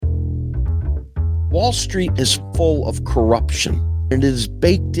Wall Street is full of corruption, and it is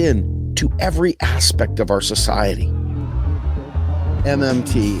baked in to every aspect of our society.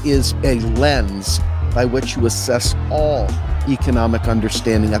 MMT is a lens by which you assess all economic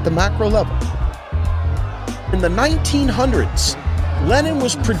understanding at the macro level. In the 1900s, Lenin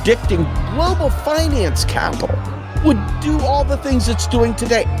was predicting global finance capital would do all the things it's doing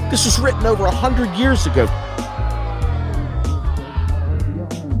today. This was written over 100 years ago.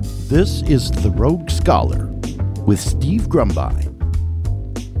 This is The Rogue Scholar with Steve Grumby.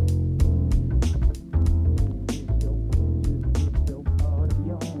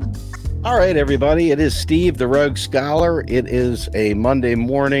 All right, everybody, it is Steve, the Rogue Scholar. It is a Monday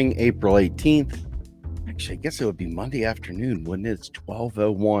morning, April 18th. Actually, I guess it would be Monday afternoon when it's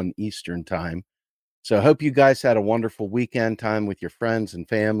 12:01 Eastern time. So I hope you guys had a wonderful weekend time with your friends and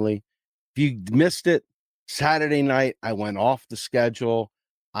family. If you missed it, Saturday night, I went off the schedule.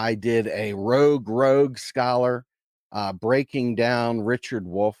 I did a Rogue Scholar breaking down Richard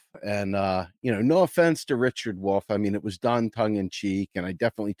Wolff. And, no offense to Richard Wolff. I mean, it was done tongue-in-cheek, and I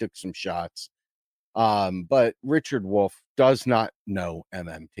definitely took some shots. But Richard Wolff does not know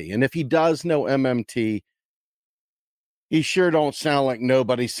MMT. And if he does know MMT, he sure don't sound like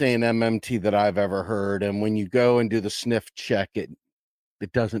nobody saying MMT that I've ever heard. And when you go and do the sniff check, it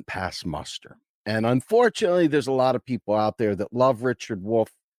doesn't pass muster. And unfortunately, there's a lot of people out there that love Richard Wolff.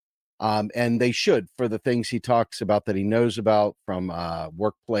 And they should, for the things he talks about that he knows about, from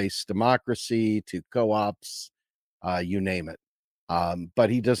workplace democracy to co-ops, you name it. But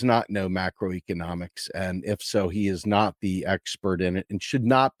he does not know macroeconomics. And if so, he is not the expert in it and should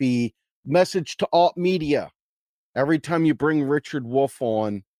not be message to alt media. Every time you bring Richard Wolff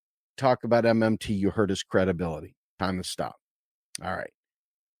on, talk about MMT, you hurt his credibility. Time to stop. All right.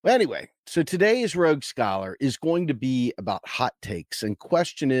 Well, anyway, so today's Rogue Scholar is going to be about hot takes. And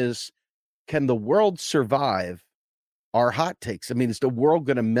question is, can the world survive our hot takes? I mean, is the world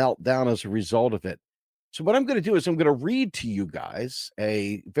going to melt down as a result of it? So what I'm going to do is I'm going to read to you guys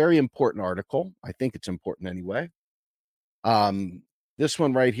a very important article. I think it's important anyway. This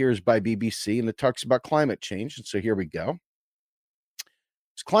one right here is by BBC, and it talks about climate change. And so here we go.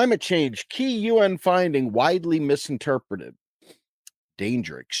 It's climate change, key UN finding widely misinterpreted.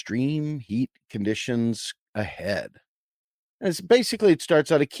 Danger, extreme heat conditions ahead. And it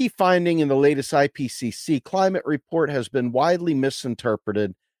starts out, a key finding in the latest IPCC climate report has been widely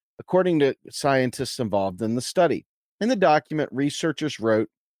misinterpreted, according to scientists involved in the study. In the document, researchers wrote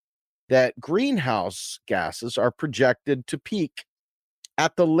that greenhouse gases are projected to peak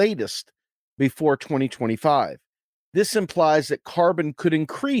at the latest before 2025. This implies that carbon could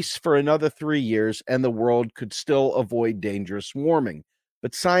increase for another 3 years and the world could still avoid dangerous warming.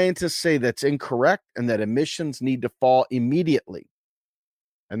 But scientists say that's incorrect and that emissions need to fall immediately.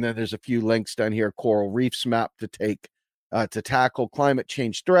 And then there's a few links down here. Coral reefs map to tackle climate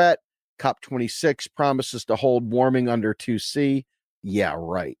change threat. COP26 promises to hold warming under 2C. Yeah,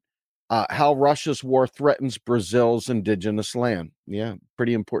 right. How Russia's war threatens Brazil's indigenous land. Yeah,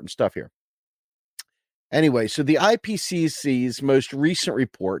 pretty important stuff here. Anyway, so the IPCC's most recent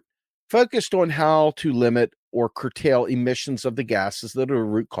report focused on how to limit or curtail emissions of the gases that are the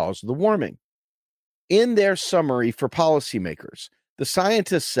root cause of the warming. In their summary for policymakers, the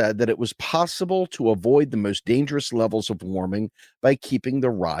scientists said that it was possible to avoid the most dangerous levels of warming by keeping the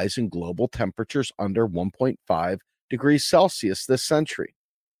rise in global temperatures under 1.5 degrees Celsius this century.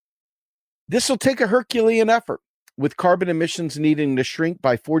 This will take a Herculean effort, with carbon emissions needing to shrink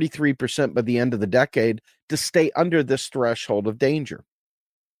by 43% by the end of the decade to stay under this threshold of danger.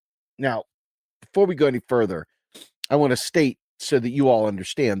 Now, before we go any further, I want to state so that you all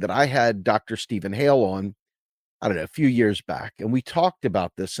understand that I had Dr. Stephen Hale on, a few years back, and we talked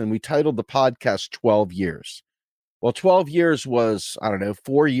about this, and we titled the podcast 12 Years. Well, 12 years was,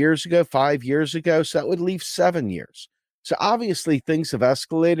 4 years ago, 5 years ago, so that would leave 7 years. So obviously things have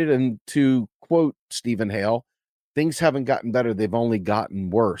escalated, and to quote Stephen Hale, things haven't gotten better, they've only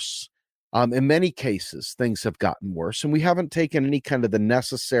gotten worse. In many cases, things have gotten worse, and we haven't taken any kind of the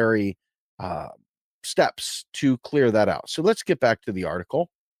necessary steps to clear that out. So let's get back to the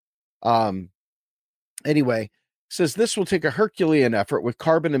article. Anyway, says this will take a Herculean effort, with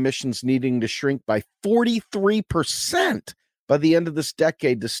carbon emissions needing to shrink by 43% by the end of this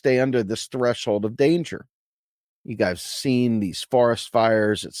decade to stay under this threshold of danger. You guys seen these forest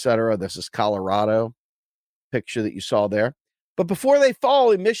fires, etc. This is Colorado, picture that you saw there. But before they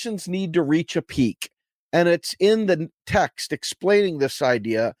fall, emissions need to reach a peak. And it's in the text explaining this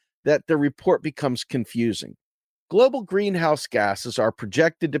idea that the report becomes confusing. Global greenhouse gases are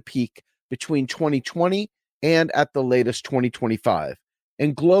projected to peak between 2020 and at the latest 2025.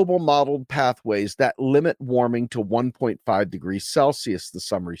 and global modeled pathways that limit warming to 1.5 degrees Celsius, the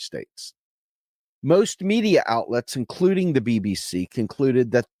summary states. Most media outlets, including the BBC, concluded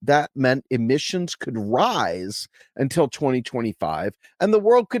that that meant emissions could rise until 2025 and the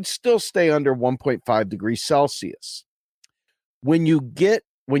world could still stay under 1.5 degrees Celsius. When you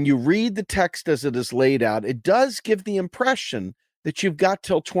read the text as it is laid out, it does give the impression that you've got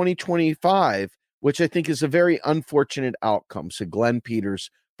till 2025, which I think is a very unfortunate outcome, said Glenn Peters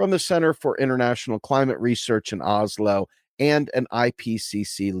from the Center for International Climate Research in Oslo and an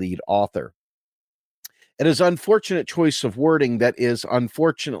IPCC lead author. It is an unfortunate choice of wording that is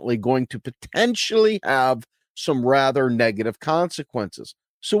unfortunately going to potentially have some rather negative consequences.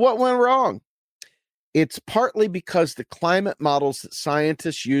 So what went wrong? It's partly because the climate models that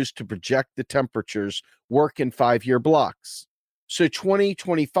scientists use to project the temperatures work in 5-year blocks. So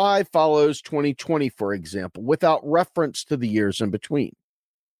 2025 follows 2020, for example, without reference to the years in between.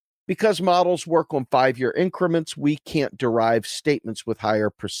 Because models work on 5-year increments, we can't derive statements with higher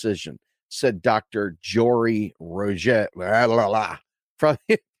precision, said Dr. Jory Roget from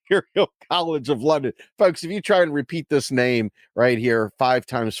the Imperial College of London. Folks, if you try and repeat this name right here 5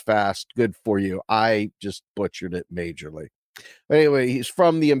 times fast, good for you. I just butchered it majorly. But anyway, he's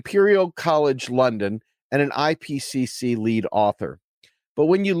from the Imperial College London and an IPCC lead author. But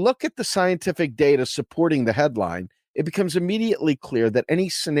when you look at the scientific data supporting the headline, it becomes immediately clear that any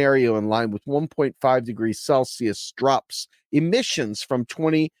scenario in line with 1.5 degrees Celsius drops emissions from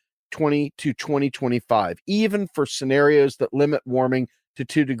 2020 to 2025. Even for scenarios that limit warming to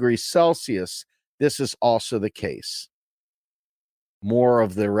 2 degrees Celsius, this is also the case. More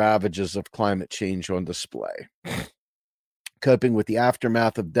of the ravages of climate change on display. Coping with the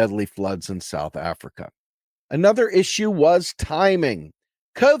aftermath of deadly floods in South Africa. Another issue was timing.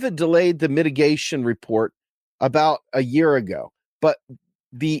 COVID delayed the mitigation report about a year ago, but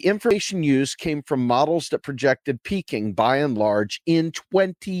the information used came from models that projected peaking by and large in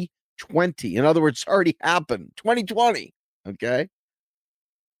 2020. In other words, it's already happened, 2020, okay?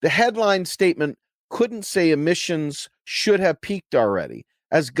 The headline statement couldn't say emissions should have peaked already,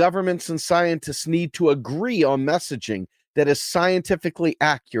 as governments and scientists need to agree on messaging that is scientifically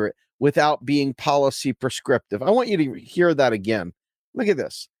accurate without being policy prescriptive. I want you to hear that again. Look at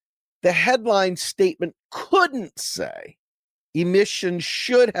this. The headline statement couldn't say emissions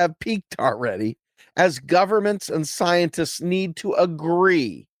should have peaked already, as governments and scientists need to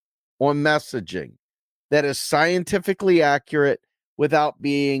agree on messaging that is scientifically accurate without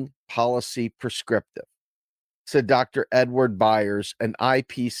being policy prescriptive, said Dr. Edward Byers, an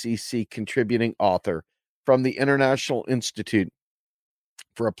IPCC contributing author from the International Institute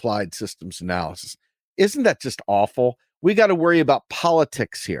for Applied Systems Analysis. Isn't that just awful? We got to worry about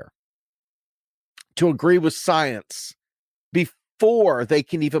politics here to agree with science before they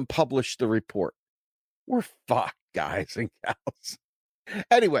can even publish the report. We're fucked, guys and gals.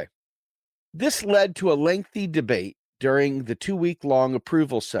 Anyway, this led to a lengthy debate during the 2-week-long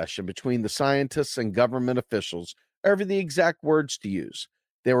approval session between the scientists and government officials over the exact words to use.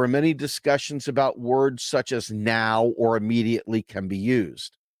 There were many discussions about words such as now or immediately can be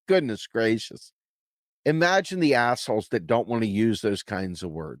used. Goodness gracious. Imagine the assholes that don't want to use those kinds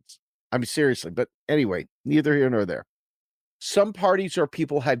of words. I mean, seriously, but anyway, neither here nor there. Some parties or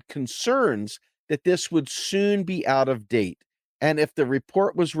people had concerns that this would soon be out of date. And if the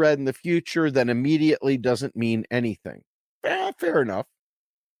report was read in the future, then immediately doesn't mean anything. Fair enough.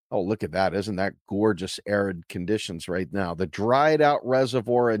 Oh, look at that. Isn't that gorgeous arid conditions right now? The dried out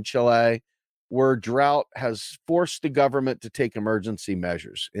reservoir in Chile, where drought has forced the government to take emergency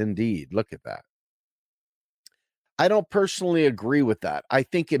measures. Indeed. Look at that. I don't personally agree with that. I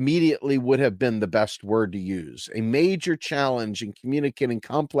think immediately would have been the best word to use. A major challenge in communicating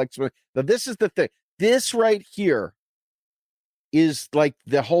complex. Now, this is the thing. This right here is like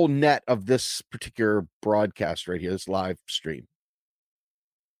the whole net of this particular broadcast right here, this live stream.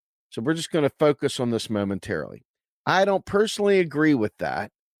 So we're just going to focus on this momentarily. I don't personally agree with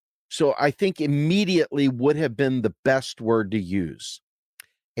that. So I think immediately would have been the best word to use.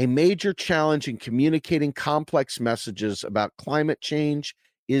 A major challenge in communicating complex messages about climate change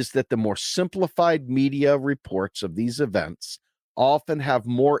is that the more simplified media reports of these events often have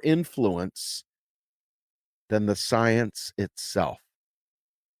more influence than the science itself.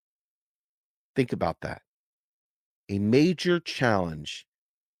 Think about that. A major challenge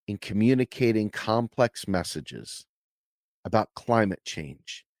in communicating complex messages about climate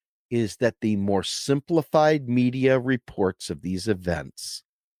change is that the more simplified media reports of these events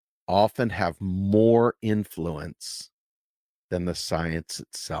often have more influence than the science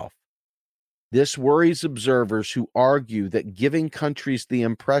itself. This worries observers who argue that giving countries the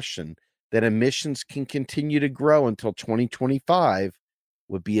impression that emissions can continue to grow until 2025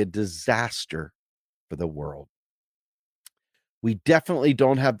 would be a disaster for the world. We definitely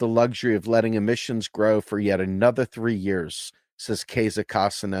don't have the luxury of letting emissions grow for yet another 3 years, says Keza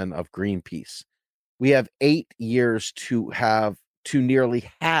Kasanen of Greenpeace. We have 8 years to nearly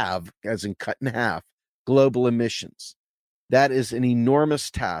halve, as in cut in half, global emissions. That is an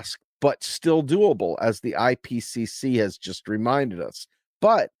enormous task, but still doable, as the IPCC has just reminded us.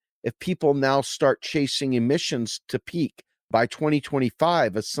 But if people now start chasing emissions to peak by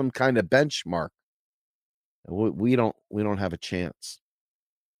 2025 as some kind of benchmark, we don't have a chance.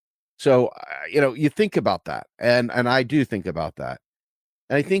 So, you think about that, and I do think about that.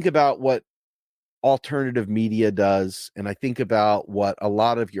 And I think about what alternative media does, and I think about what a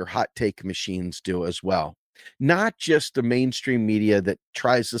lot of your hot take machines do as well. Not just the mainstream media that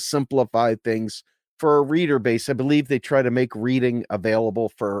tries to simplify things for a reader base. I believe they try to make reading available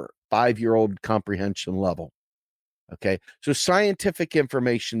for 5-year-old comprehension level. Okay. So scientific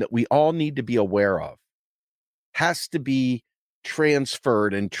information that we all need to be aware of has to be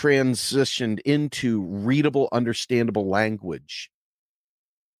transferred and transitioned into readable, understandable language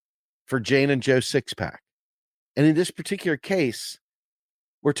for Jane and Joe Sixpack. And in this particular case,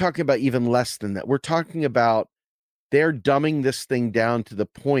 we're talking about even less than that. We're talking about they're dumbing this thing down to the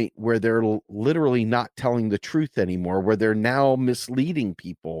point where they're literally not telling the truth anymore, where they're now misleading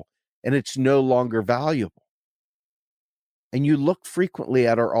people and it's no longer valuable. And you look frequently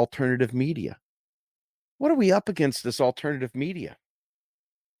at our alternative media. What are we up against, this alternative media?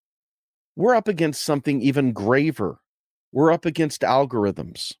 We're up against something even graver. We're up against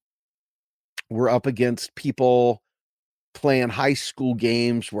algorithms. We're up against people playing high school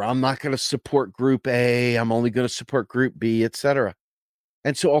games where I'm not going to support group A, I'm only going to support group B, etc.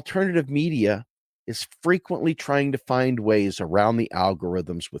 And so alternative media is frequently trying to find ways around the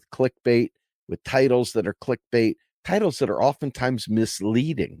algorithms with clickbait, with titles that are clickbait, titles that are oftentimes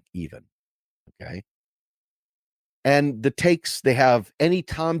misleading even. Okay. And the takes, they have any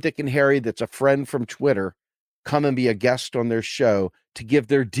Tom, Dick, and Harry that's a friend from Twitter come and be a guest on their show to give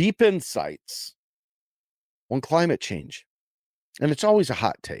their deep insights on climate change. And it's always a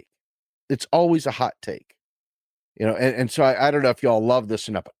hot take. It's always a hot take. And so I don't know if y'all love this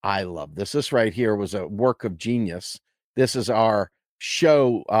or not, but I love this. This right here was a work of genius. This is our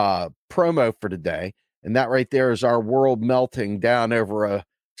show promo for today. And that right there is our world melting down over a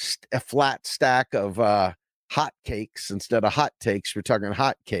flat stack of hot cakes instead of hot takes. We're talking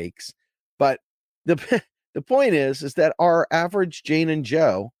hot cakes. But the the point is that our average Jane and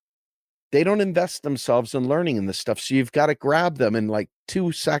Joe, they don't invest themselves in learning in this stuff. So you've got to grab them in like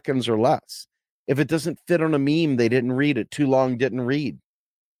 2 seconds or less. If it doesn't fit on a meme, they didn't read it. Too long, didn't read.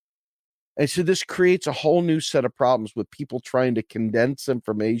 And so this creates a whole new set of problems with people trying to condense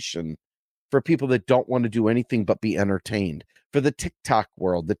information for people that don't want to do anything but be entertained. For the TikTok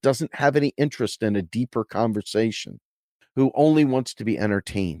world that doesn't have any interest in a deeper conversation, who only wants to be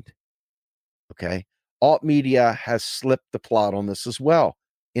entertained. Okay. Alt media has slipped the plot on this as well,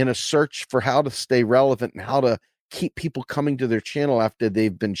 in a search for how to stay relevant and how to keep people coming to their channel after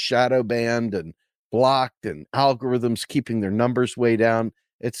they've been shadow banned and blocked and algorithms keeping their numbers way down,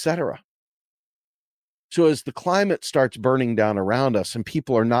 etc. So as the climate starts burning down around us and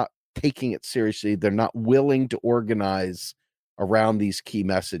people are not taking it seriously, they're not willing to organize around these key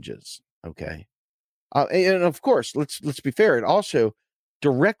messages. Okay. And of course, let's be fair, it also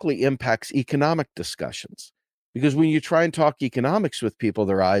directly impacts economic discussions, because when you try and talk economics with people,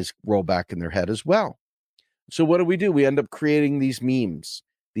 their eyes roll back in their head as well. So what do? We end up creating these memes,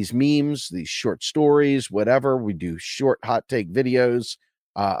 these short stories, whatever. We do short hot take videos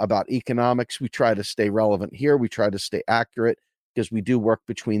about economics. We try to stay relevant here. We try to stay accurate because we do work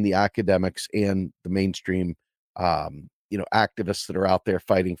between the academics and the mainstream, activists that are out there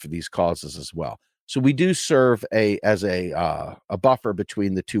fighting for these causes as well. So we do serve as a buffer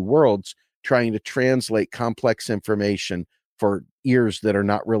between the two worlds, trying to translate complex information for ears that are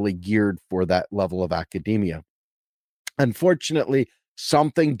not really geared for that level of academia. Unfortunately,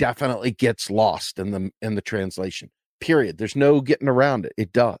 something definitely gets lost in the translation. Period. There's no getting around it.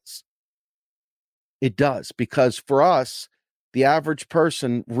 It does. It does, because for us, the average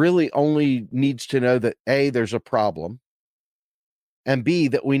person really only needs to know that A, there's a problem, and B,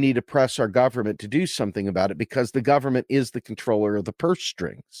 that we need to press our government to do something about it because the government is the controller of the purse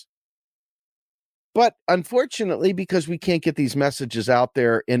strings. But unfortunately, because we can't get these messages out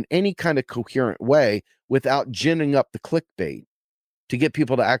there in any kind of coherent way without ginning up the clickbait to get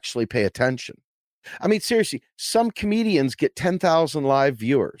people to actually pay attention. I mean, seriously, some comedians get 10,000 live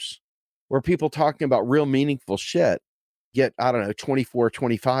viewers. where people talking about real meaningful shit get, I don't know, 24,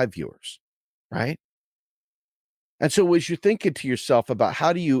 25 viewers, right? And so as you're thinking to yourself about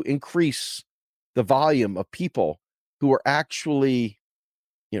how do you increase the volume of people who are actually,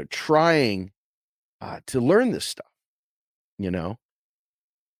 trying to learn this stuff, you know,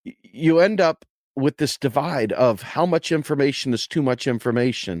 you end up with this divide of how much information is too much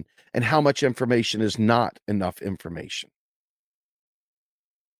information and how much information is not enough information.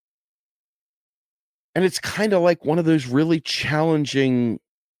 And it's kind of like one of those really challenging,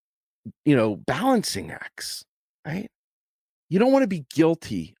 balancing acts, right? You don't want to be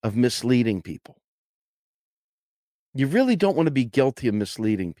guilty of misleading people. You really don't want to be guilty of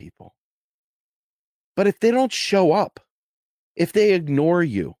misleading people. But if they don't show up, if they ignore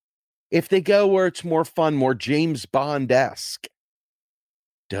you, if they go where it's more fun, more James Bond-esque,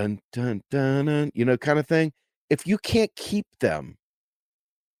 dun, dun, dun, dun, kind of thing, if you can't keep them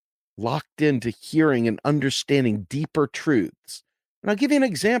locked into hearing and understanding deeper truths, and I'll give you an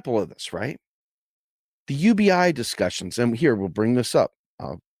example of this, right? The UBI discussions, and here, we'll bring this up.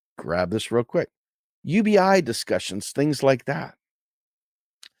 I'll grab this real quick. UBI discussions, things like that.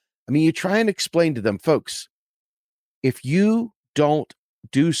 I mean, you try and explain to them, folks, if you don't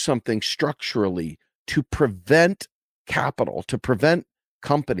do something structurally to prevent capital, to prevent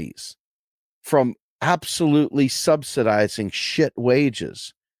companies from absolutely subsidizing shit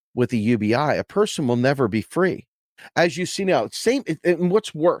wages with a UBI, a person will never be free. As you see now, and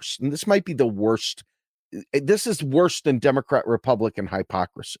what's worse, and this might be the worst, this is worse than Democrat Republican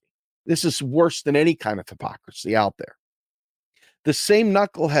hypocrisy. This is worse than any kind of hypocrisy out there. The same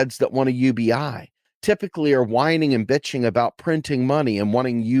knuckleheads that want a UBI typically are whining and bitching about printing money and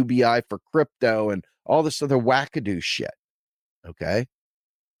wanting UBI for crypto and all this other wackadoo shit. Okay.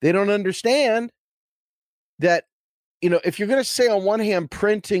 They don't understand that, if you're going to say on one hand,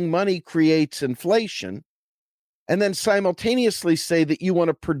 printing money creates inflation, and then simultaneously say that you want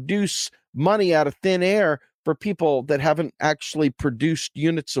to produce money out of thin air for people that haven't actually produced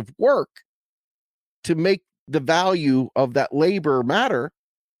units of work to make the value of that labor matter,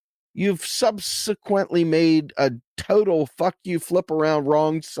 you've subsequently made a total fuck you, flip around,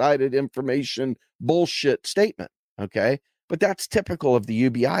 wrong-sided information bullshit statement, okay? But that's typical of the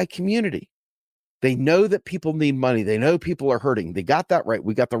UBI community. They know that people need money. They know people are hurting. They got that right.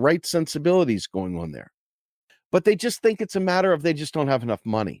 We got the right sensibilities going on there. But they just think it's a matter of they just don't have enough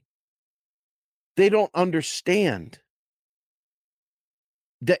money. They don't understand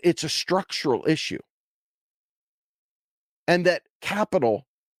that it's a structural issue and that capital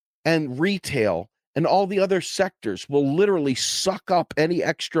and retail and all the other sectors will literally suck up any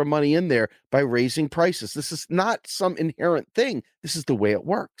extra money in there by raising prices. This is not some inherent thing. This is the way it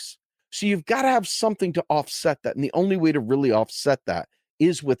works. So you've got to have something to offset that. And the only way to really offset that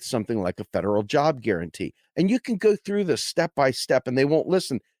is with something like a federal job guarantee. And you can go through this step by step and they won't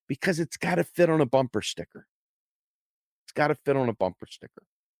listen because it's got to fit on a bumper sticker. It's got to fit on a bumper sticker.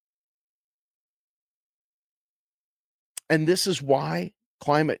 And this is why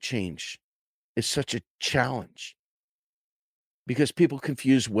climate change is such a challenge, because people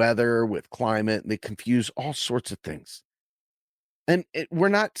confuse weather with climate and they confuse all sorts of things. And we're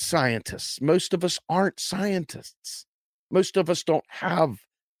not scientists. Most of us aren't scientists. Most of us don't have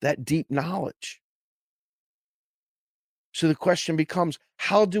that deep knowledge. So the question becomes,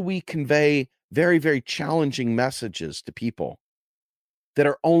 how do we convey very, very challenging messages to people that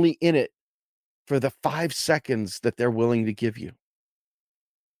are only in it for the 5 seconds that they're willing to give you?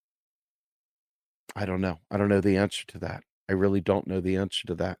 I don't know. I don't know the answer to that. I really don't know the answer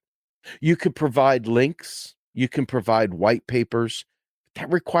to that. You could provide links. You can provide white papers. That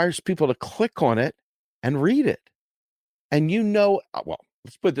requires people to click on it and read it. And well,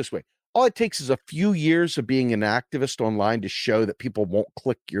 let's put it this way. All it takes is a few years of being an activist online to show that people won't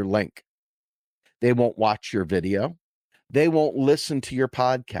click your link. They won't watch your video. They won't listen to your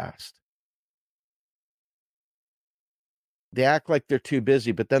podcast. They act like they're too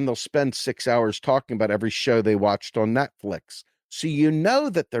busy, but then they'll spend 6 hours talking about every show they watched on Netflix. So you know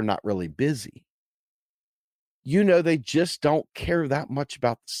that they're not really busy. You know they just don't care that much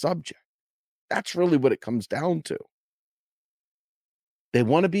about the subject. That's really what it comes down to. They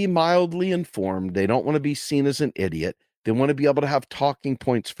want to be mildly informed. They don't want to be seen as an idiot. They want to be able to have talking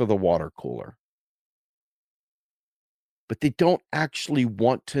points for the water cooler. But they don't actually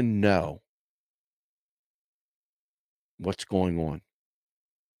want to know what's going on.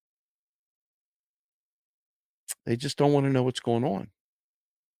 They just don't want to know what's going on.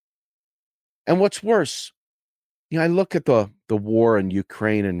 And what's worse, I look at the war in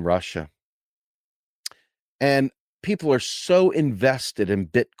Ukraine and Russia, and people are so invested in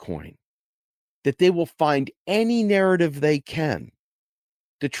Bitcoin. that they will find any narrative they can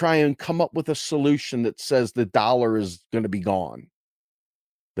to try and come up with a solution that says the dollar is going to be gone,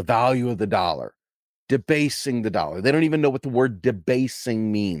 the value of the dollar, debasing the dollar. They don't even know what the word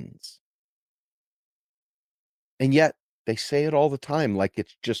debasing means. And yet they say it all the time like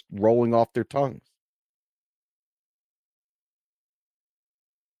it's just rolling off their tongues.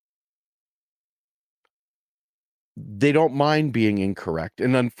 They don't mind being incorrect.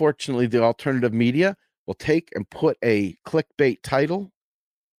 And unfortunately, the alternative media will take and put a clickbait title,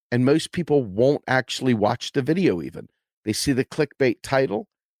 and most people won't actually watch the video even. They see the clickbait title,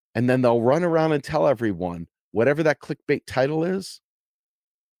 and then they'll run around and tell everyone whatever that clickbait title is,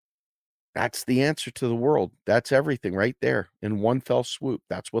 that's the answer to the world. That's everything right there in one fell swoop.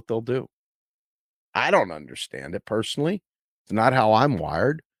 That's what they'll do. I don't understand it personally. It's not how I'm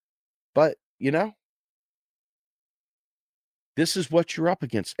wired. But, this is what you're up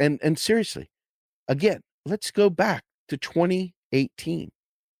against. And seriously, again, let's go back to 2018.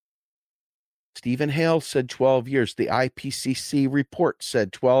 Stephen Hale said 12 years. The IPCC report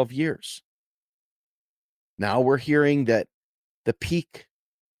said 12 years. Now we're hearing that the peak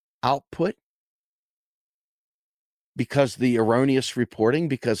output, because the erroneous reporting,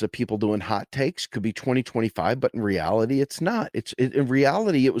 because of people doing hot takes, could be 2025, but in reality, it's not. In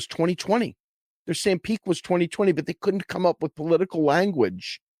reality, it was 2020. They're saying peak was 2020, but they couldn't come up with political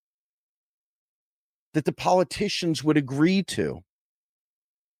language that the politicians would agree to.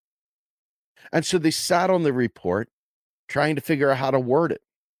 And so they sat on the report trying to figure out how to word it.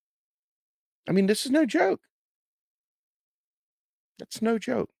 I mean, this is no joke. That's no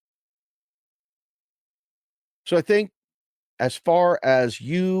joke. So I think as far as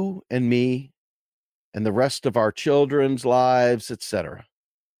you and me and the rest of our children's lives, etc.,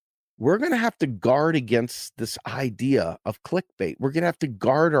 we're going to have to guard against this idea of clickbait. We're going to have to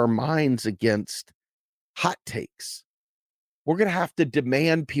guard our minds against hot takes. We're going to have to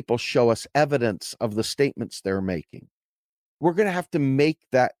demand people show us evidence of the statements they're making. We're going to have to make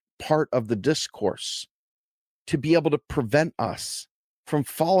that part of the discourse to be able to prevent us from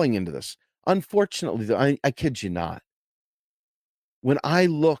falling into this. Unfortunately, I kid you not, when I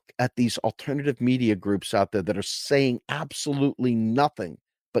look at these alternative media groups out there that are saying absolutely nothing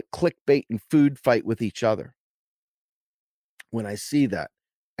but clickbait and food fight with each other, when I see that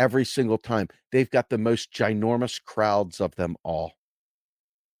every single time, they've got the most ginormous crowds of them all.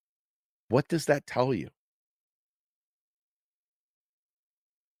 What does that tell you?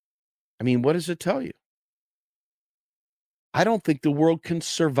 I mean, what does it tell you? I don't think the world can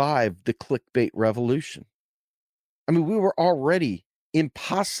survive the clickbait revolution. I mean, we were already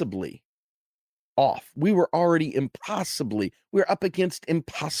impossibly off. We were up against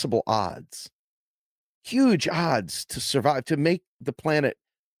impossible odds, huge odds to survive, to make the planet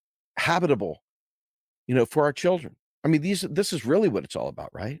habitable, for our children. I mean, this is really what it's all about,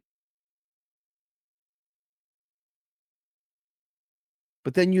 right?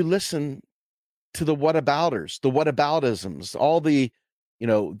 But then you listen to the whatabouters, the whataboutisms, all the,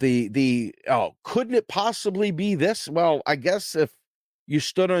 couldn't it possibly be this? Well, I guess if you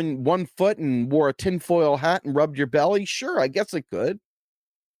stood on one foot and wore a tinfoil hat and rubbed your belly, sure, I guess it could.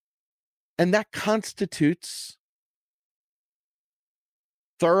 And that constitutes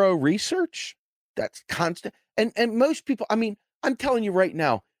thorough research. That's constant. And most people, I mean, I'm telling you right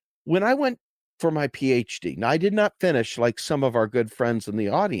now, when I went for my PhD, now I did not finish like some of our good friends in the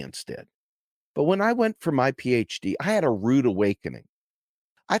audience did. But when I went for my PhD, I had a rude awakening.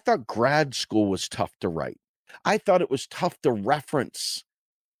 I thought grad school was tough to write. I thought it was tough to reference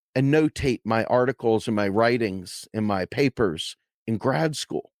and notate my articles and my writings and my papers in grad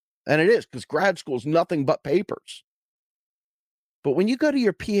school. And it is, because grad school is nothing but papers. But when you go to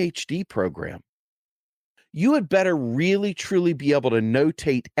your PhD program, you had better really, truly be able to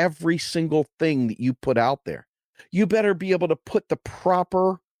notate every single thing that you put out there. You better be able to put the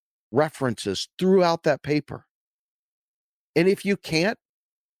proper references throughout that paper. And if you can't,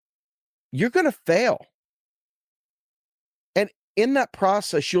 you're going to fail. And in that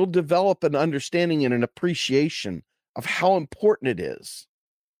process, you'll develop an understanding and an appreciation of how important it is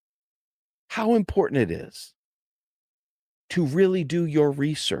to really do your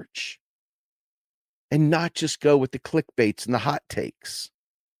research and not just go with the clickbaits and the hot takes.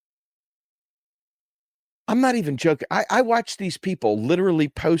 I'm not even joking. I watch these people literally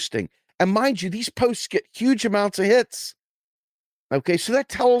posting, and mind you, these posts get huge amounts of hits. Okay, so that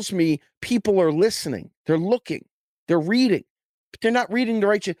tells me people are listening, they're looking, they're reading, but they're not reading the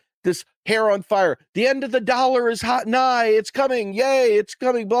right shit. This hair on fire, the end of the dollar is hot nigh, it's coming, yay, it's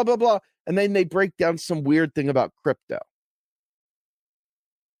coming, blah, blah, blah. And then they break down some weird thing about crypto.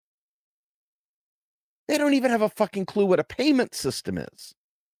 They don't even have a fucking clue what a payment system is.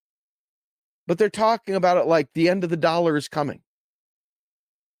 But they're talking about it like the end of the dollar is coming.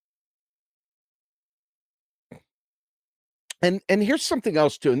 And here's something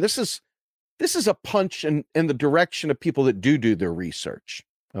else too, and this is a punch in the direction of people that do their research,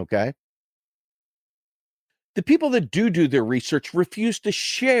 okay? The people that do their research refuse to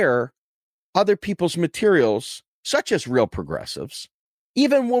share other people's materials, such as real progressives.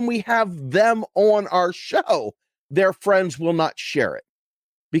 Even when we have them on our show, their friends will not share it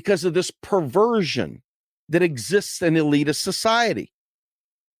because of this perversion that exists in elitist society.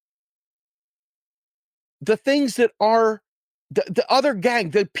 The things that are the other gang,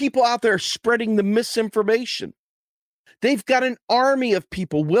 the people out there spreading the misinformation, they've got an army of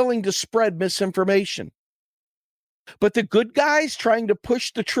people willing to spread misinformation. But the good guys trying to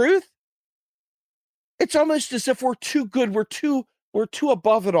push the truth, it's almost as if we're too good, we're too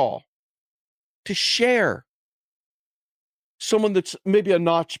above it all to share someone that's maybe a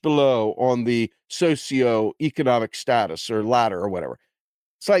notch below on the socio-economic status or ladder or whatever.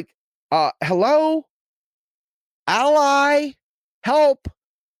 It's like, hello, ally, help,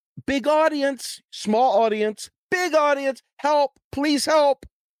 big audience, small audience, big audience, help, please help.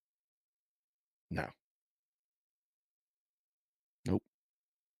 No. Nope.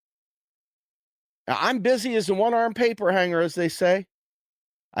 Now, I'm busy as a one-armed paper hanger, as they say.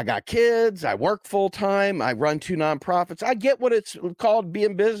 I got kids, I work full-time, I run 2 nonprofits. I get what it's called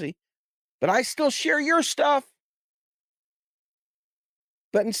being busy, but I still share your stuff.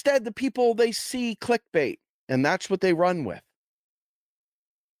 But instead, the people, they see clickbait, and that's what they run with.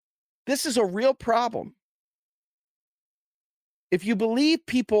 This is a real problem. If you believe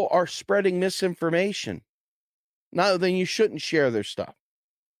people are spreading misinformation, no, then you shouldn't share their stuff.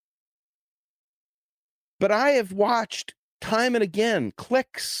 But I have watched time and again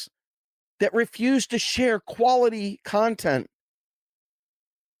cliques that refuse to share quality content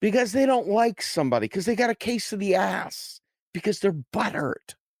because they don't like somebody, because they got a case of the ass, because they're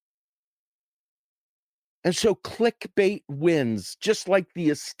butthurt. And so clickbait wins, just like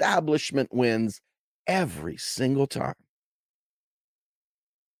the establishment wins every single time.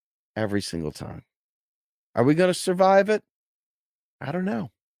 Every single time. Are we going to survive it? I don't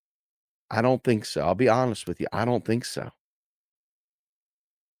know. I don't think so. I'll be honest with you. I don't think so.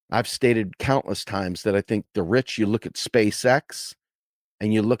 I've stated countless times that I think the rich, you look at SpaceX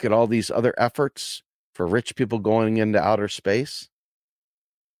and you look at all these other efforts for rich people going into outer space.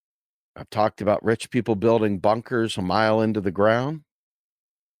 I've talked about rich people building bunkers a mile into the ground.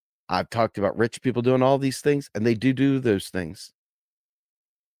 I've talked about rich people doing all these things, and they do those things.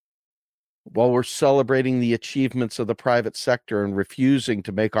 While we're celebrating the achievements of the private sector and refusing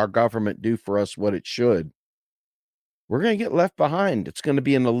to make our government do for us what it should, we're going to get left behind. It's going to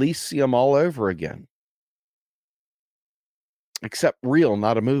be an Elysium all over again. Except real,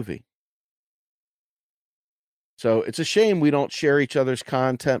 not a movie. So it's a shame we don't share each other's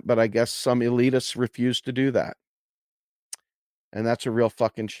content, but I guess some elitists refuse to do that. And that's a real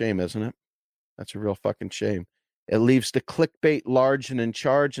fucking shame, isn't it? That's a real fucking shame. It leaves the clickbait large and in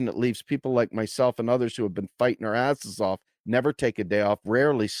charge, and it leaves people like myself and others who have been fighting our asses off, never take a day off,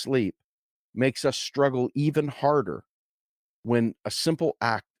 rarely sleep, makes us struggle even harder when a simple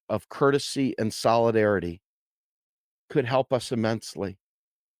act of courtesy and solidarity could help us immensely.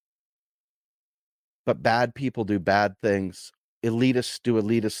 But bad people do bad things. Elitists do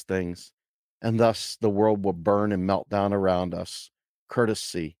elitist things. And thus the world will burn and melt down around us,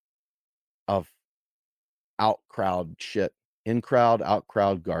 courtesy of out-crowd shit. In-crowd,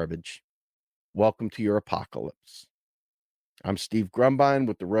 out-crowd garbage. Welcome to your apocalypse. I'm Steve Grumbine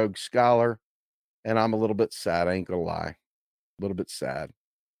with the Rogue Scholar, and I'm a little bit sad. I ain't gonna lie. A little bit sad.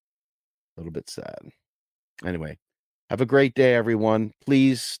 A little bit sad. Anyway, have a great day, everyone.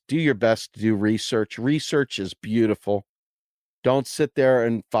 Please do your best to do research. Research is beautiful. Don't sit there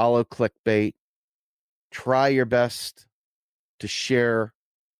and follow clickbait. Try your best to share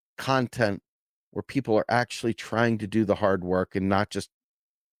content where people are actually trying to do the hard work and not just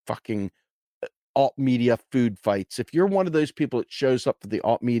fucking alt media food fights. If you're one of those people that shows up for the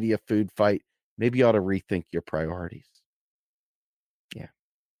alt media food fight, maybe you ought to rethink your priorities. Yeah.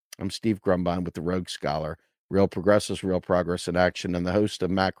 I'm Steve Grumbine with the Rogue Scholar, Real Progressives, Real Progress in Action, and the host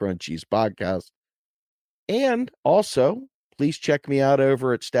of Macro and Cheese Podcast. And also, please check me out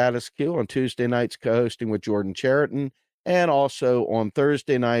over at Status Q on Tuesday nights, co-hosting with Jordan Chariton, and also on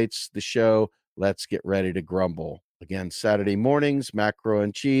Thursday nights, the show Let's Get Ready to Grumble. Again, Saturday mornings, Macro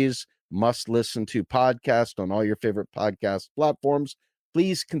and Cheese, must listen to podcast on all your favorite podcast platforms.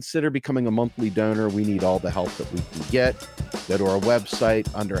 please consider becoming a monthly donor. We need all the help that we can get. Go to our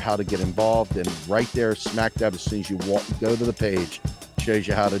website under how to get involved, and right there, smack dab, as soon as you go to the page, shows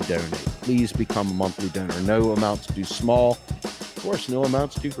you how to donate. Please become a monthly donor. No amount's too small. Of course, no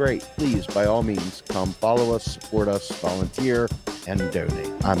amount's too great. Please, by all means, come follow us, support us, volunteer, and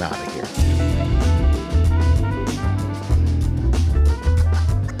donate. I'm out of here.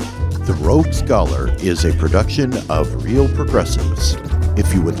 The Rogue Scholar is a production of Real Progressives.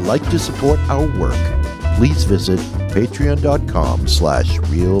 If you would like to support our work, please visit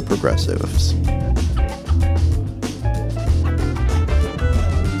patreon.com/realprogressives.